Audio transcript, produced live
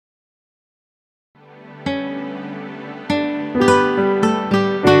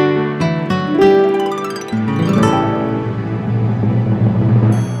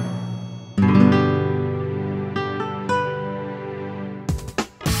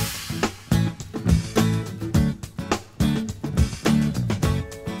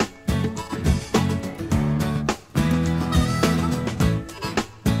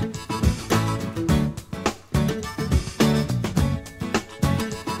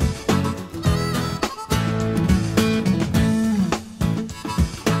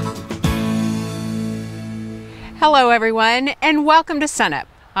Hello everyone, and welcome to SUNUP.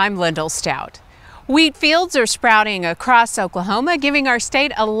 I'm Lyndall Stout. Wheat fields are sprouting across Oklahoma, giving our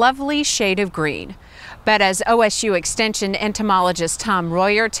state a lovely shade of green. But as OSU Extension entomologist Tom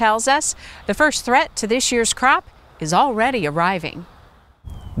Royer tells us, the first threat to this year's crop is already arriving.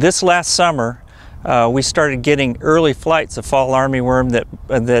 This last summer, we started getting early flights of fall armyworm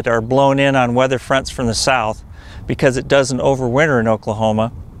that are blown in on weather fronts from the south because it doesn't overwinter in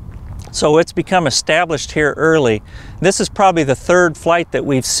Oklahoma. So it's become established here early. This is probably the third flight that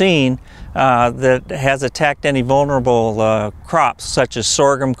we've seen that has attacked any vulnerable crops such as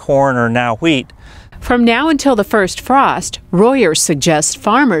sorghum, corn, or now wheat. From now until the first frost, Royer suggests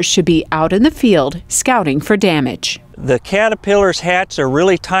farmers should be out in the field scouting for damage. The caterpillars hatch are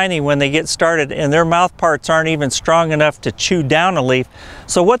really tiny when they get started, and their mouth parts aren't even strong enough to chew down a leaf.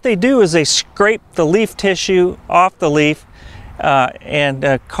 So what they do is they scrape the leaf tissue off the leaf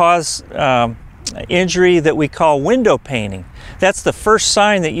and cause injury that we call window painting. That's the first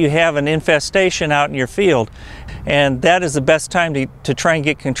sign that you have an infestation out in your field, and that is the best time to try and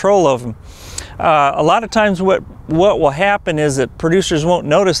get control of them. A lot of times what will happen is that producers won't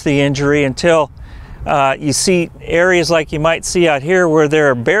notice the injury until you see areas like you might see out here where there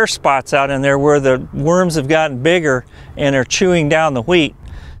are bare spots out in there where the worms have gotten bigger and are chewing down the wheat.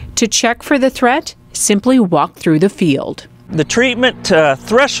 To check for the threat, simply walk through the field. The treatment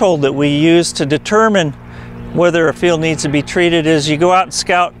threshold that we use to determine whether a field needs to be treated is you go out and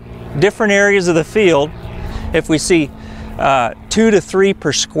scout different areas of the field. If we see 2 to 3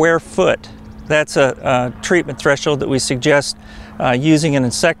 per square foot, that's a treatment threshold that we suggest using an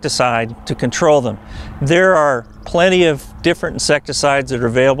insecticide to control them. There are plenty of different insecticides that are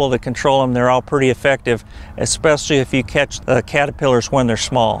available to control them. They're all pretty effective, especially if you catch the caterpillars when they're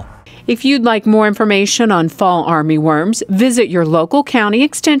small. If you'd like more information on fall armyworms, visit your local county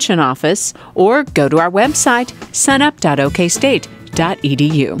extension office or go to our website,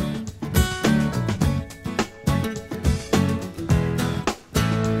 sunup.okstate.edu.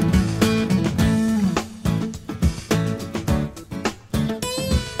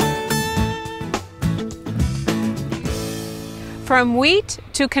 From wheat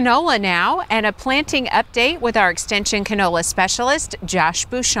to canola now, and a planting update with our Extension canola specialist, Josh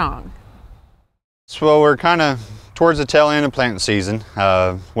Bouchon. So we're kind of towards the tail end of planting season.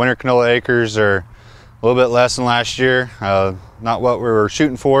 Winter canola acres are a little bit less than last year. Not what we were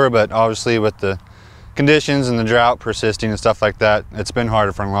shooting for, but obviously with the conditions and the drought persisting and stuff like that, it's been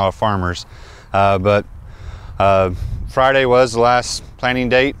harder for a lot of farmers. But Friday was the last planting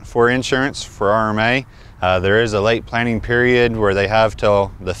date for insurance for RMA. There is a late planting period where they have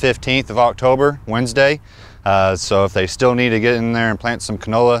till the 15th of October, Wednesday. So if they still need to get in there and plant some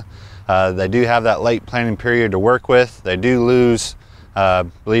canola, they do have that late planting period to work with. They do lose, I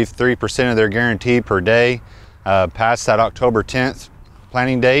believe, 3% of their guarantee per day past that October 10th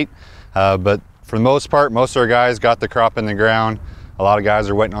planting date. But for the most part, most of our guys got the crop in the ground. A lot of guys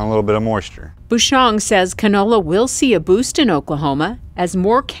are waiting on a little bit of moisture. Bouchon says canola will see a boost in Oklahoma as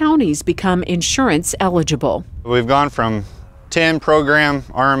more counties become insurance eligible. We've gone from 10 program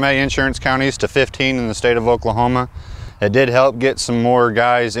RMA insurance counties to 15 in the state of Oklahoma. It did help get some more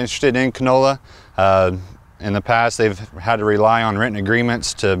guys interested in canola. In the past, they've had to rely on written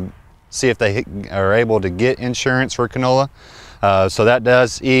agreements to see if they are able to get insurance for canola. So that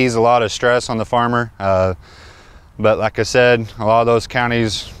does ease a lot of stress on the farmer. But like I said, a lot of those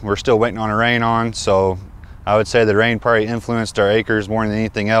counties we're still waiting on a rain on, so I would say the rain probably influenced our acres more than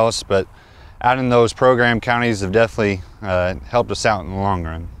anything else, but adding those program counties have definitely helped us out in the long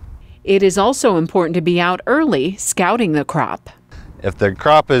run. It is also important to be out early scouting the crop. If the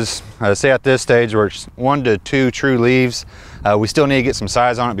crop is, say at this stage, where it's 1 to 2 true leaves, we still need to get some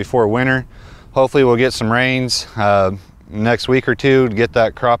size on it before winter. Hopefully we'll get some rains next week or two to get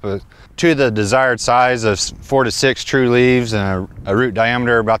that crop to the desired size of 4 to 6 true leaves and a root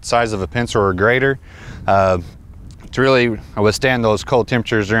diameter about the size of a pencil or greater to really withstand those cold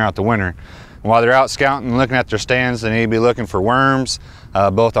temperatures throughout the winter. And while they're out scouting and looking at their stands, they need to be looking for worms.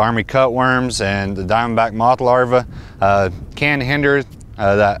 Both Army cutworms and the diamondback moth larva can hinder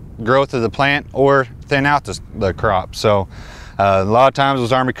that growth of the plant or thin out the crop. So a lot of times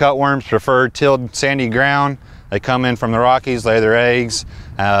those Army cutworms prefer tilled sandy ground. They come in from the Rockies, lay their eggs,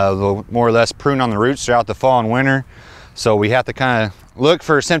 they'll more or less prune on the roots throughout the fall and winter. So we have to kind of look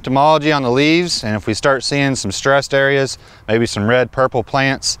for symptomology on the leaves, and if we start seeing some stressed areas, maybe some red, purple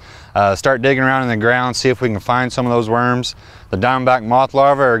plants, start digging around in the ground, see if we can find some of those worms. The diamondback moth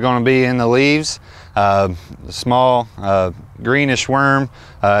larvae are going to be in the leaves. The small greenish worm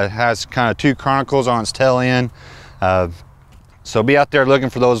has kind of 2 chronicles on its tail end. So be out there looking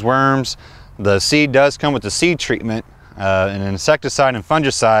for those worms. The seed does come with the seed treatment, an insecticide and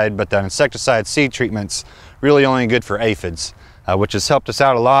fungicide, but that insecticide seed treatment's really only good for aphids, which has helped us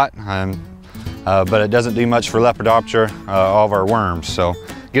out a lot, but it doesn't do much for Lepidoptera, all of our worms. So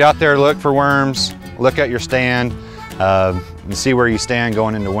get out there, look for worms, look at your stand, and see where you stand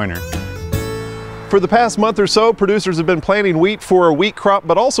going into winter. For the past month or so, producers have been planting wheat for a wheat crop,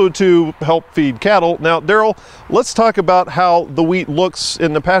 but also to help feed cattle. Now, Daryl, let's talk about how the wheat looks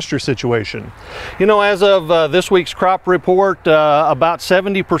in the pasture situation. You know, as of this week's crop report, about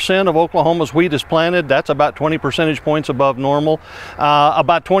 70% of Oklahoma's wheat is planted. That's about 20 percentage points above normal.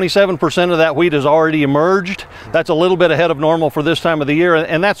 About 27% of that wheat has already emerged. That's a little bit ahead of normal for this time of the year,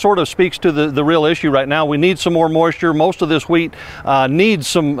 and that sort of speaks to the real issue right now. We need some more moisture. Most of this wheat needs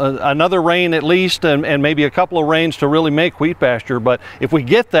some another rain at least, and maybe a couple of rains to really make wheat pasture. But if we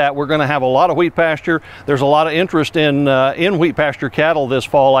get that, we're going to have a lot of wheat pasture. There's a lot of interest in wheat pasture cattle this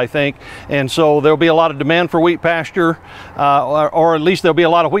fall, I think, and so there'll be a lot of demand for wheat pasture, or at least there'll be a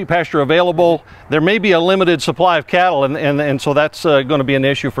lot of wheat pasture available. There may be a limited supply of cattle, and so that's going to be an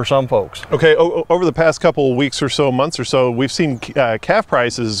issue for some folks. Okay, over the past couple of weeks or so, months or so, we've seen calf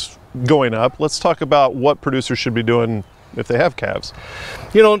prices going up. Let's talk about what producers should be doing if they have calves.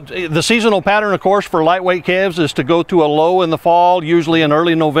 You know, the seasonal pattern, of course, for lightweight calves is to go to a low in the fall, usually in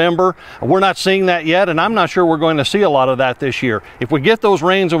early November. We're not seeing that yet, and I'm not sure we're going to see a lot of that this year. If we get those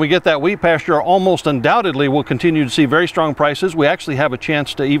rains and we get that wheat pasture, almost undoubtedly we'll continue to see very strong prices. We actually have a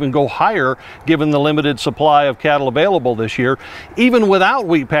chance to even go higher given the limited supply of cattle available this year, even without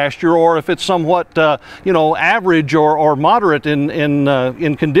wheat pasture, or if it's somewhat, you know, average or moderate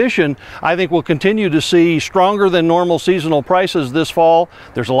in condition. I think we'll continue to see stronger than normal seasonal prices this fall.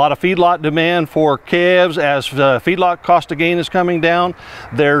 There's a lot of feedlot demand for calves as feedlot cost of gain is coming down.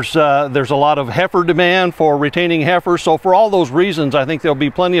 There's a lot of heifer demand for retaining heifers. So for all those reasons, I think there'll be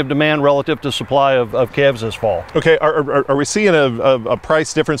plenty of demand relative to supply of calves this fall. Okay, are we seeing a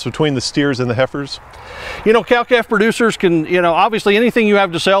price difference between the steers and the heifers? You know, cow-calf producers can, you know, obviously anything you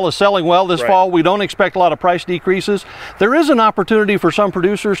have to sell is selling well this fall. We don't expect a lot of price decreases. There is an opportunity for some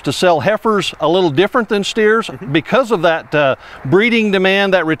producers to sell heifers a little different than steers because of that breeding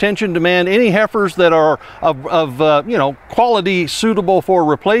demand, that retention demand. Any heifers that are of you know, quality suitable for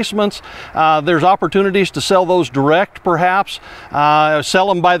replacements, there's opportunities to sell those direct perhaps, sell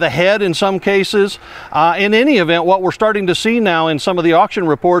them by the head in some cases. In any event, what we're starting to see now in some of the auction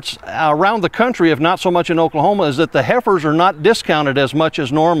reports around the country, if not so much in Oklahoma, is that the heifers are not discounted as much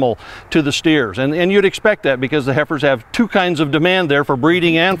as normal to the steers. And you'd expect that because the heifers have two kinds of demand there for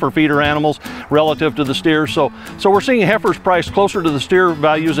breeding and for feeder animals relative to the steers. So we're seeing heifers priced closer to the steer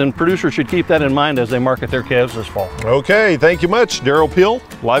values, and producers should keep that in mind as they market their calves this fall. Okay, thank you much. Daryl Peel,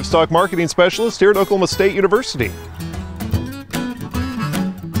 Livestock Marketing Specialist here at Oklahoma State University.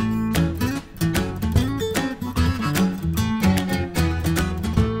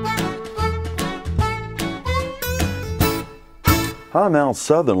 I'm Al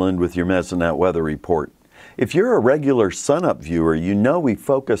Sutherland with your Mesonet weather report. If you're a regular SUNUP viewer, you know we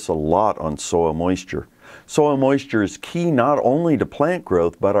focus a lot on soil moisture. Soil moisture is key not only to plant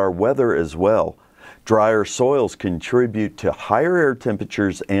growth, but our weather as well. Drier soils contribute to higher air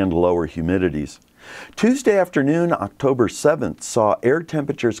temperatures and lower humidities. Tuesday afternoon, October 7th, saw air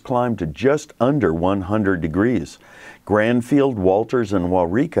temperatures climb to just under 100 degrees. Granfield, Walters, and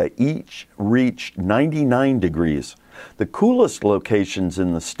Waurika each reached 99 degrees. The coolest locations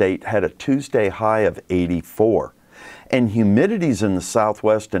in the state had a Tuesday high of 84. And humidities in the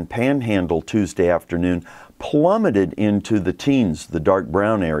southwest and panhandle Tuesday afternoon plummeted into the teens, the dark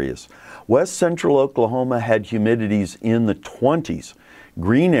brown areas. West central Oklahoma had humidities in the 20s.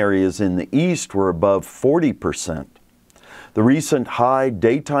 Green areas in the east were above 40%. The recent high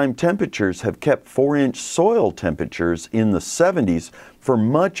daytime temperatures have kept 4-inch soil temperatures in the 70s for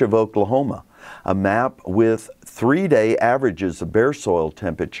much of Oklahoma. A map with 3-day averages of bare soil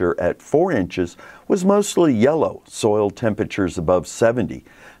temperature at 4 inches was mostly yellow, soil temperatures above 70.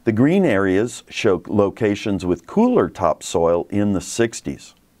 The green areas show locations with cooler topsoil in the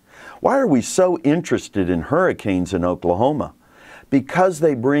 60s. Why are we so interested in hurricanes in Oklahoma? Because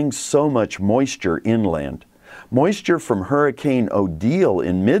they bring so much moisture inland. Moisture from Hurricane Odile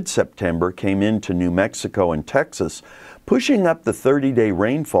in mid-September came into New Mexico and Texas, pushing up the 30-day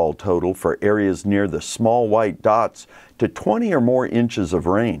rainfall total for areas near the small white dots to 20 or more inches of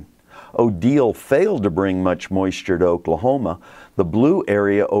rain. Odile failed to bring much moisture to Oklahoma. The blue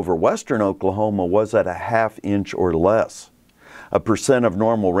area over western Oklahoma was at a ½ inch or less. A percent of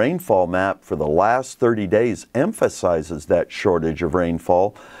normal rainfall map for the last 30 days emphasizes that shortage of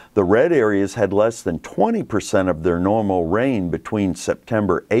rainfall. The red areas had less than 20% of their normal rain between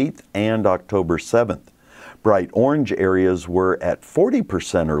September 8th and October 7th. Bright orange areas were at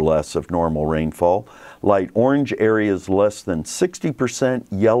 40% or less of normal rainfall. Light orange areas less than 60%,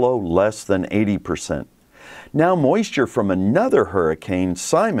 yellow less than 80%. Now moisture from another hurricane,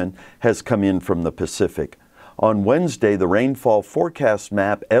 Simon, has come in from the Pacific. On Wednesday, the rainfall forecast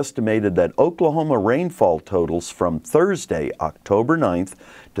map estimated that Oklahoma rainfall totals from Thursday, October 9th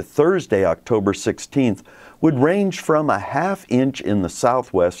to Thursday, October 16th would range from a ½ inch in the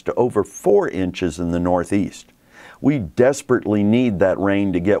southwest to over 4 inches in the northeast. We desperately need that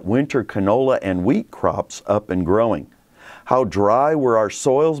rain to get winter canola and wheat crops up and growing. How dry were our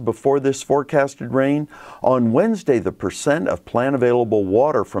soils before this forecasted rain? On Wednesday, the percent of plant available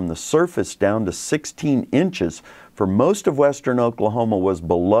water from the surface down to 16 inches for most of western Oklahoma was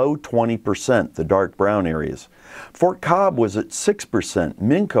below 20%, the dark brown areas. Fort Cobb was at 6%,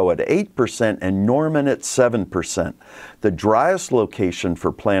 Minco at 8%, and Norman at 7%. The driest location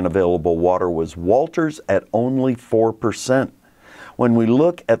for plant available water was Walters at only 4%. When we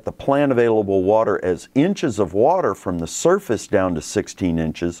look at the plant available water as inches of water from the surface down to 16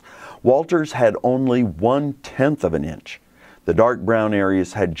 inches, Walters had only 1/10 of an inch. The dark brown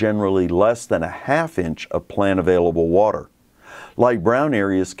areas had generally less than a ½ inch of plant available water. Light brown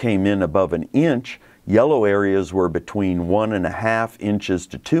areas came in above an inch. Yellow areas were between 1½ inches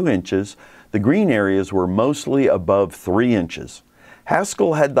to 2 inches. The green areas were mostly above 3 inches.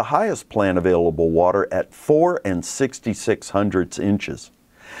 Haskell had the highest plant available water at 4 66/100 inches.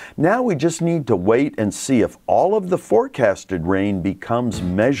 Now we just need to wait and see if all of the forecasted rain becomes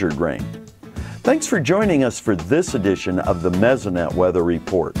measured rain. Thanks for joining us for this edition of the Mesonet Weather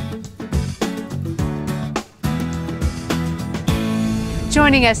Report.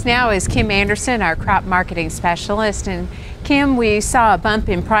 Joining us now is Kim Anderson, our crop marketing specialist. And Kim, we saw a bump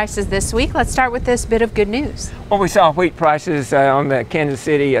in prices this week. Let's start with this bit of good news. Well, we saw wheat prices on the Kansas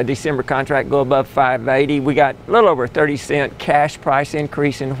City December contract go above $5.80. We got a little over 30-cent cash price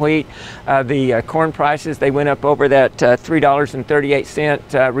increase in wheat. The corn prices, they went up over that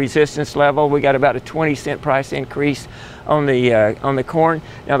 $3.38 resistance level. We got about a 20-cent price increase on the corn.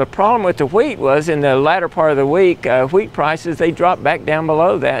 Now the problem with the wheat was in the latter part of the week, wheat prices, they dropped back down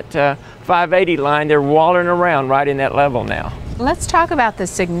below that $5.80 line. They're wallering around right in that level now. Let's talk about the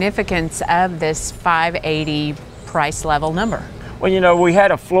significance of this $5.80 price level number. Well, you know, we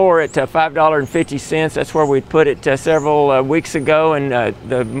had a floor at $5.50. That's where we put it several weeks ago, and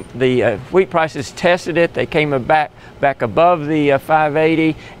the wheat prices tested it. They came back above the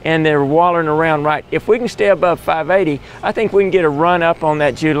 $5.80, and they're wallering around right. If we can stay above $5.80, I think we can get a run up on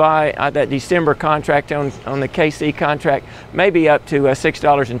that that December contract on the KC contract, maybe up to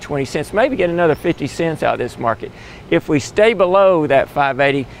 $6.20. Maybe get another 50 cents out of this market. If we stay below that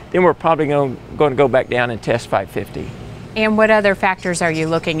 $5.80, then we're probably going to go back down and test $5.50. And what other factors are you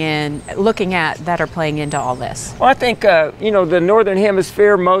looking at that are playing into all this? Well, I think, you know, the northern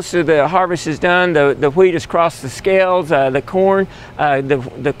hemisphere, most of the harvest is done. The wheat has crossed the scales. The corn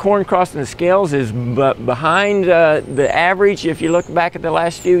crossing the scales is behind the average. If you look back at the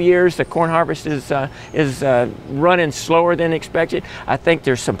last few years, the corn harvest is running slower than expected. I think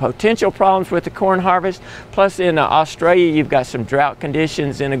there's some potential problems with the corn harvest. Plus in Australia, you've got some drought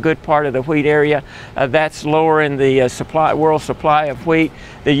conditions in a good part of the wheat area. That's lowering the world supply of wheat.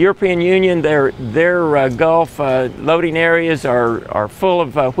 The European Union, their Gulf loading areas are full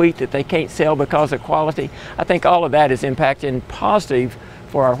of wheat that they can't sell because of quality. I think all of that is impacting positive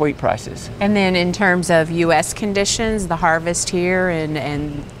for our wheat prices. And then in terms of U.S. conditions, the harvest here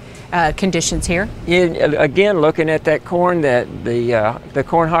and conditions here? Again, looking at that corn, that the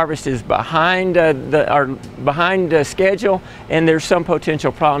corn harvest is behind schedule, and there's some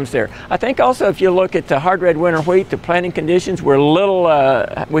potential problems there. I think also if you look at the hard red winter wheat, the planting conditions were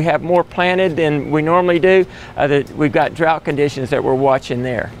we have more planted than we normally do. We've got drought conditions that we're watching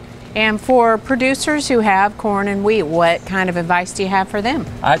there. And for producers who have corn and wheat, what kind of advice do you have for them?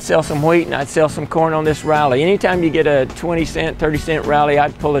 I'd sell some wheat and I'd sell some corn on this rally. Anytime you get a 20-cent, 30-cent rally,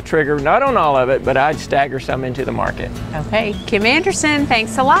 I'd pull the trigger, not on all of it, but I'd stagger some into the market. Okay, Kim Anderson,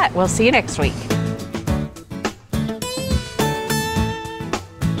 thanks a lot. We'll see you next week.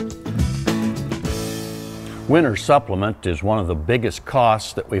 Winter supplement is one of the biggest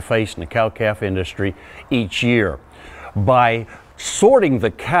costs that we face in the cow-calf industry each year. By sorting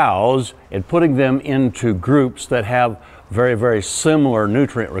the cows and putting them into groups that have very, very similar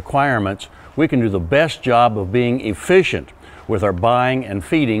nutrient requirements, we can do the best job of being efficient with our buying and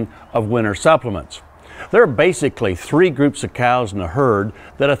feeding of winter supplements. There are basically three groups of cows in a herd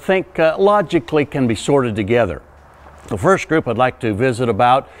that I think logically can be sorted together. The first group I'd like to visit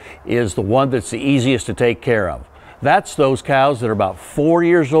about is the one that's the easiest to take care of. That's those cows that are about 4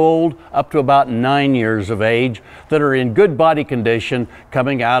 years old up to about 9 years of age that are in good body condition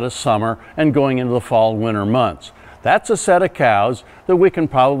coming out of summer and going into the fall and winter months. That's a set of cows that we can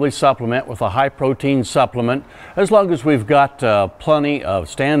probably supplement with a high protein supplement as long as we've got plenty of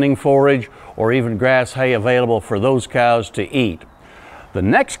standing forage or even grass hay available for those cows to eat. The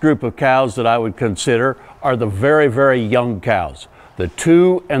next group of cows that I would consider are the very, very young cows, the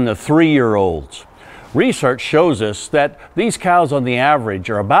 2 and the 3-year-olds. Research shows us that these cows on the average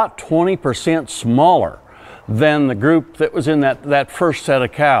are about 20% smaller than the group that was in that first set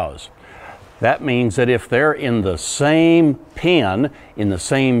of cows. That means that if they're in the same pen, in the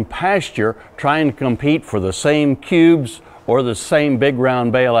same pasture, trying to compete for the same cubes or the same big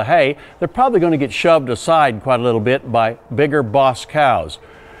round bale of hay, they're probably going to get shoved aside quite a little bit by bigger boss cows.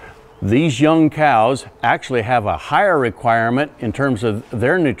 These young cows actually have a higher requirement in terms of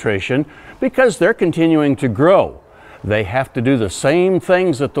their nutrition because they're continuing to grow. They have to do the same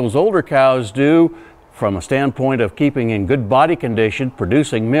things that those older cows do from a standpoint of keeping in good body condition,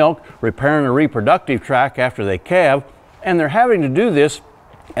 producing milk, repairing a reproductive tract after they calve, and they're having to do this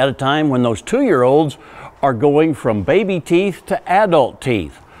at a time when those 2-year-olds are going from baby teeth to adult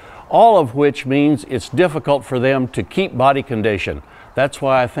teeth, all of which means it's difficult for them to keep body condition. That's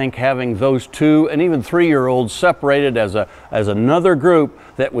why I think having those 2 and even 3-year-olds separated as another group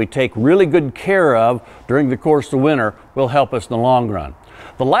that we take really good care of during the course of winter will help us in the long run.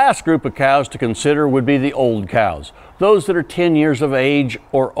 The last group of cows to consider would be the old cows, those that are 10 years of age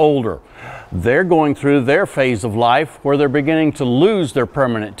or older. They're going through their phase of life where they're beginning to lose their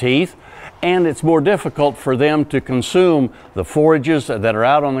permanent teeth, and it's more difficult for them to consume the forages that are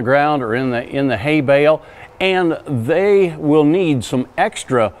out on the ground or in the hay bale, and they will need some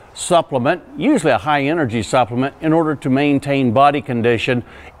extra supplement, usually a high energy supplement, in order to maintain body condition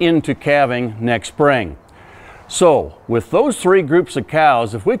into calving next spring. So with those 3 groups of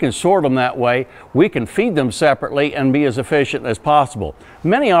cows, if we can sort them that way, we can feed them separately and be as efficient as possible.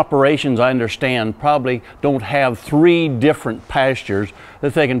 Many operations, I understand, probably don't have 3 different pastures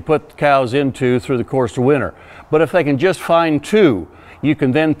that they can put cows into through the course of winter. But if they can just find 2, you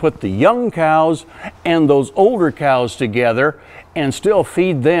can then put the young cows and those older cows together and still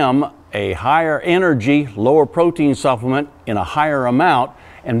feed them a higher energy, lower protein supplement in a higher amount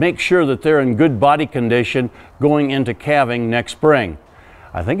and make sure that they're in good body condition going into calving next spring.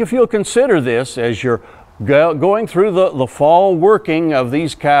 I think if you'll consider this as you're going through the fall working of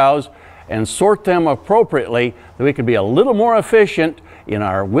these cows and sort them appropriately, that we can be a little more efficient in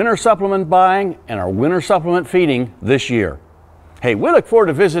our winter supplement buying and our winter supplement feeding this year. Hey, we look forward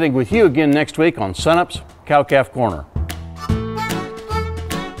to visiting with you again next week on SUNUP's Cow-Calf Corner.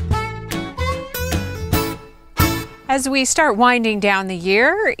 As we start winding down the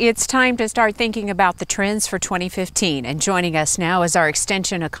year, it's time to start thinking about the trends for 2015. And joining us now is our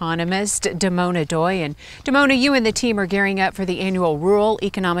extension economist, Damona Doy. And Damona, you and the team are gearing up for the annual Rural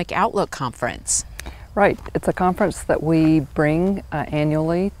Economic Outlook Conference. Right. It's a conference that we bring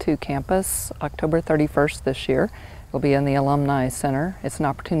annually to campus October 31st this year. It'll be in the Alumni Center. It's an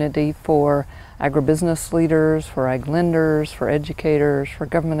opportunity for agribusiness leaders, for ag lenders, for educators, for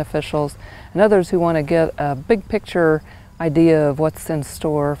government officials, and others who want to get a big picture idea of what's in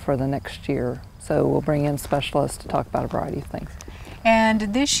store for the next year. So we'll bring in specialists to talk about a variety of things.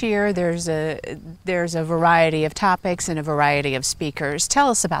 And this year there's a variety of topics and a variety of speakers. Tell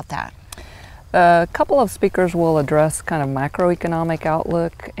us about that. A couple of speakers will address kind of macroeconomic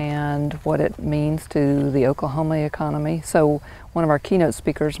outlook and what it means to the Oklahoma economy. So one of our keynote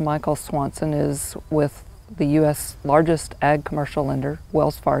speakers, Michael Swanson, is with the U.S. largest ag commercial lender,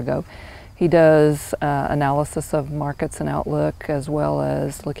 Wells Fargo. He does analysis of markets and outlook as well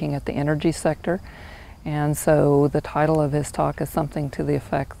as looking at the energy sector. And so the title of his talk is something to the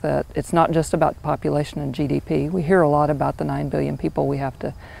effect that it's not just about population and GDP. We hear a lot about the 9 billion people we have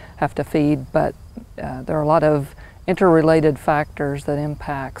to feed, but there are a lot of interrelated factors that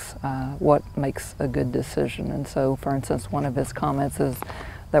impacts what makes a good decision. And so, for instance, one of his comments is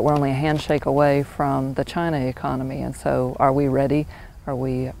that we're only a handshake away from the China economy, and so are we ready? Are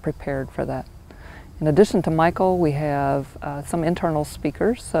we prepared for that? In addition to Michael, we have some internal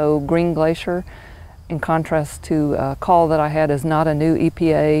speakers. So Green Glacier, in contrast to a call that I had, is not a new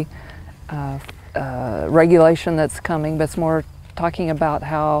EPA regulation that's coming, but it's more talking about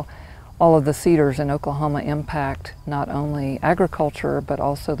how all of the cedars in Oklahoma impact not only agriculture, but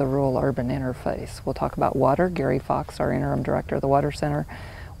also the rural-urban interface. We'll talk about water. Gary Fox, our interim director of the Water Center,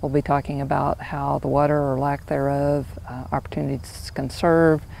 We'll be talking about how the water or lack thereof, opportunities to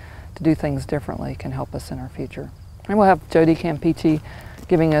conserve, to do things differently can help us in our future. And we'll have Jody Campeachy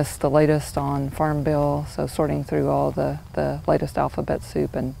giving us the latest on Farm Bill, so sorting through all the latest alphabet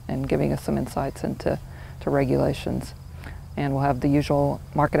soup and giving us some insights into regulations. And we'll have the usual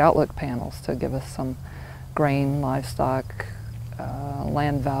market outlook panels to give us some grain, livestock,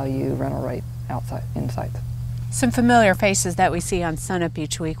 land value, rental rate insights. Some familiar faces that we see on SUNUP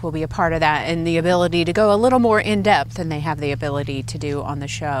each week will be a part of that, and the ability to go a little more in depth than they have the ability to do on the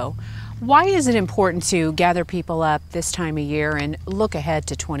show. Why is it important to gather people up this time of year and look ahead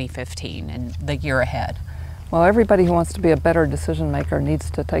to 2015 and the year ahead? Well, everybody who wants to be a better decision maker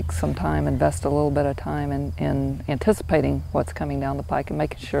needs to take some time, invest a little bit of time in anticipating what's coming down the pike and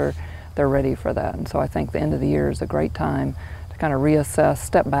making sure they're ready for that. And so I think the end of the year is a great time to kind of reassess,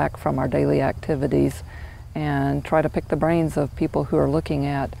 step back from our daily activities, and try to pick the brains of people who are looking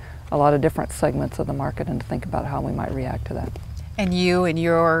at a lot of different segments of the market and to think about how we might react to that. And you and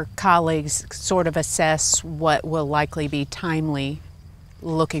your colleagues sort of assess what will likely be timely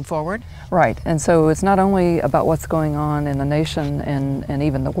looking forward? Right, and so it's not only about what's going on in the nation and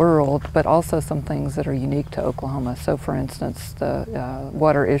even the world, but also some things that are unique to Oklahoma. So for instance, the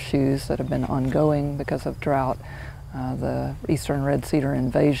water issues that have been ongoing because of drought, the eastern red cedar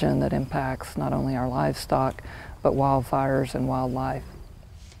invasion that impacts not only our livestock, but wildfires and wildlife.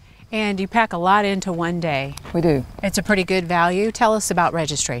 And you pack a lot into one day. We do. It's a pretty good value. Tell us about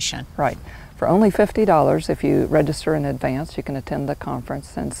registration. Right. For only $50, if you register in advance, you can attend the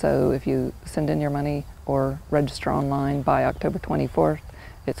conference. And so if you send in your money or register online by October 24th,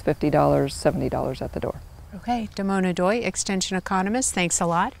 it's $50, $70 at the door. Okay, Damona Doy, Extension Economist, thanks a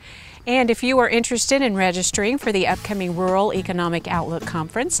lot. And if you are interested in registering for the upcoming Rural Economic Outlook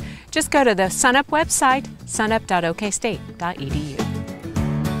Conference, just go to the SUNUP website, sunup.okstate.edu.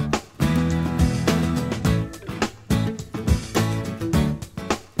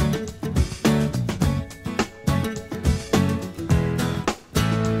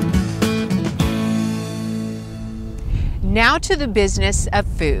 Now to the business of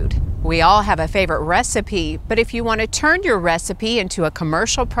food. We all have a favorite recipe, but if you want to turn your recipe into a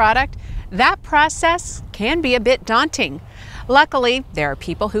commercial product, that process can be a bit daunting. Luckily, there are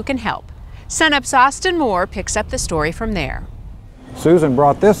people who can help. SUNUP's Austin Moore picks up the story from there. Susan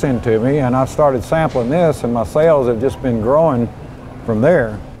brought this into me and I started sampling this, and my sales have just been growing from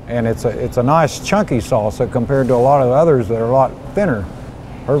there. And it's a nice chunky salsa compared to a lot of others that are a lot thinner.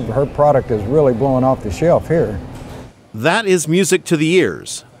 Her product is really blowing off the shelf here. That is music to the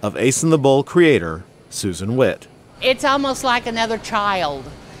ears of Ace in the Bowl creator Susan Witt. It's almost like another child.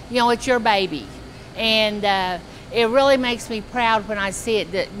 You know, it's your baby. And it really makes me proud when I see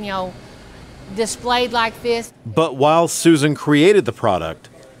it, displayed like this. But while Susan created the product,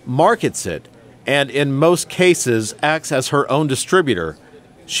 markets it, and in most cases acts as her own distributor,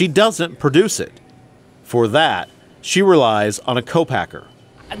 she doesn't produce it. For that, she relies on a co-packer.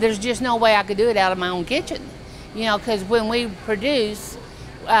 There's just no way I could do it out of my own kitchen. You know, because when we produce,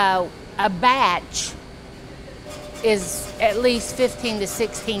 a batch is at least 15 to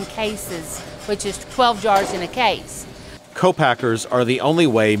 16 cases, which is 12 jars in a case. Co-packers are the only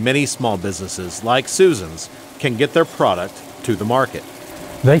way many small businesses like Susan's can get their product to the market.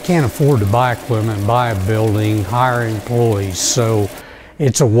 They can't afford to buy equipment, buy a building, hire employees, so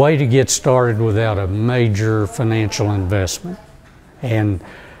it's a way to get started without a major financial investment. And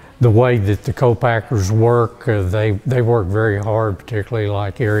the way that the co-packers work, they work very hard, particularly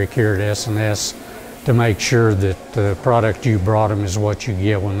like Eric here at S&S, to make sure that the product you brought them is what you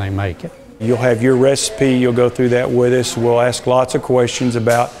get when they make it. You'll have your recipe, you'll go through that with us. We'll ask lots of questions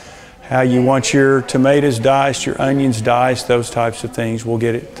about how you want your tomatoes diced, your onions diced, those types of things. We'll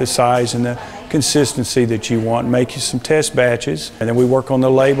get it the size and the consistency that you want, make you some test batches, and then we work on the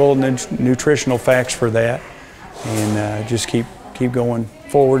label and the nutritional facts for that, and just keep going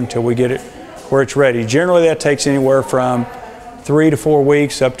forward until we get it where it's ready. Generally that takes anywhere from 3 to 4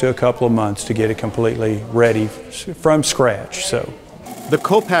 weeks up to a couple of months to get it completely ready from scratch. So the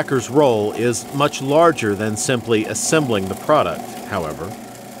co-packer's role is much larger than simply assembling the product, however.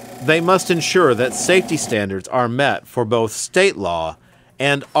 They must ensure that safety standards are met for both state law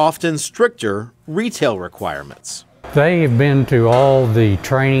and often stricter retail requirements. They have been to all the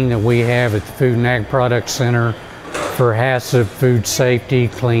training that we have at the Food and Ag Product Center for HACCP, food safety,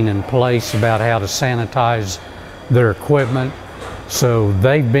 clean in place, about how to sanitize their equipment. So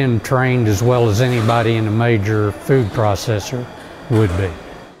they've been trained as well as anybody in a major food processor would be.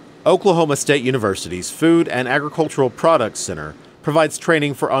 Oklahoma State University's Food and Agricultural Products Center provides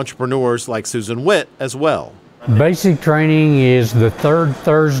training for entrepreneurs like Susan Witt as well. Basic training is the third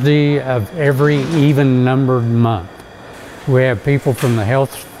Thursday of every even-numbered month. We have people from the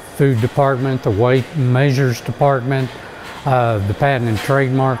Health Food Department, the Weight and Measures Department, the Patent and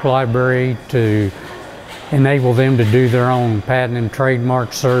Trademark Library to enable them to do their own patent and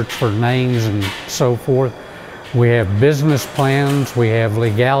trademark search for names and so forth. We have business plans, we have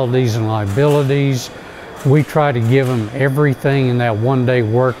legalities and liabilities. We try to give them everything in that one-day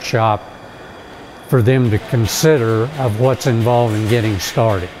workshop for them to consider of what's involved in getting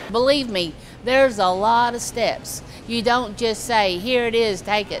started. Believe me, there's a lot of steps. You don't just say, here it is,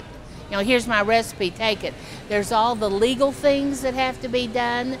 take it. You know, here's my recipe, take it. There's all the legal things that have to be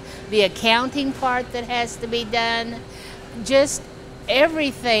done, the accounting part that has to be done, just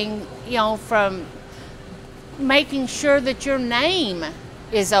everything, you know, from making sure that your name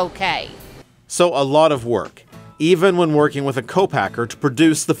is okay. So a lot of work, even when working with a co-packer to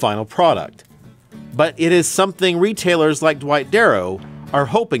produce the final product. But it is something retailers like Dwight Darrow are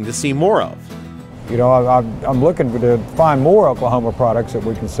hoping to see more of. You know, I'm looking to find more Oklahoma products that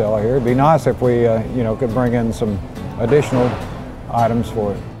we can sell here. It'd be nice if we, you know, could bring in some additional items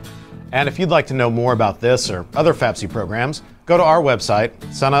for it. And if you'd like to know more about this or other FAPSI programs, go to our website,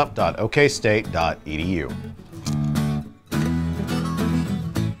 sunup.okstate.edu.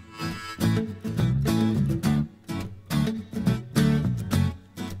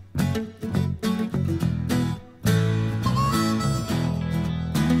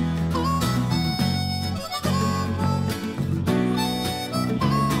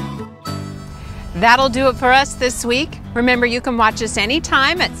 That'll do it for us this week. Remember, you can watch us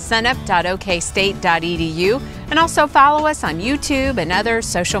anytime at sunup.okstate.edu and also follow us on YouTube and other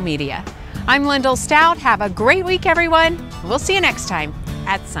social media. I'm Lyndall Stout. Have a great week, everyone. We'll see you next time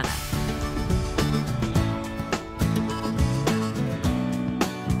at SUNUP.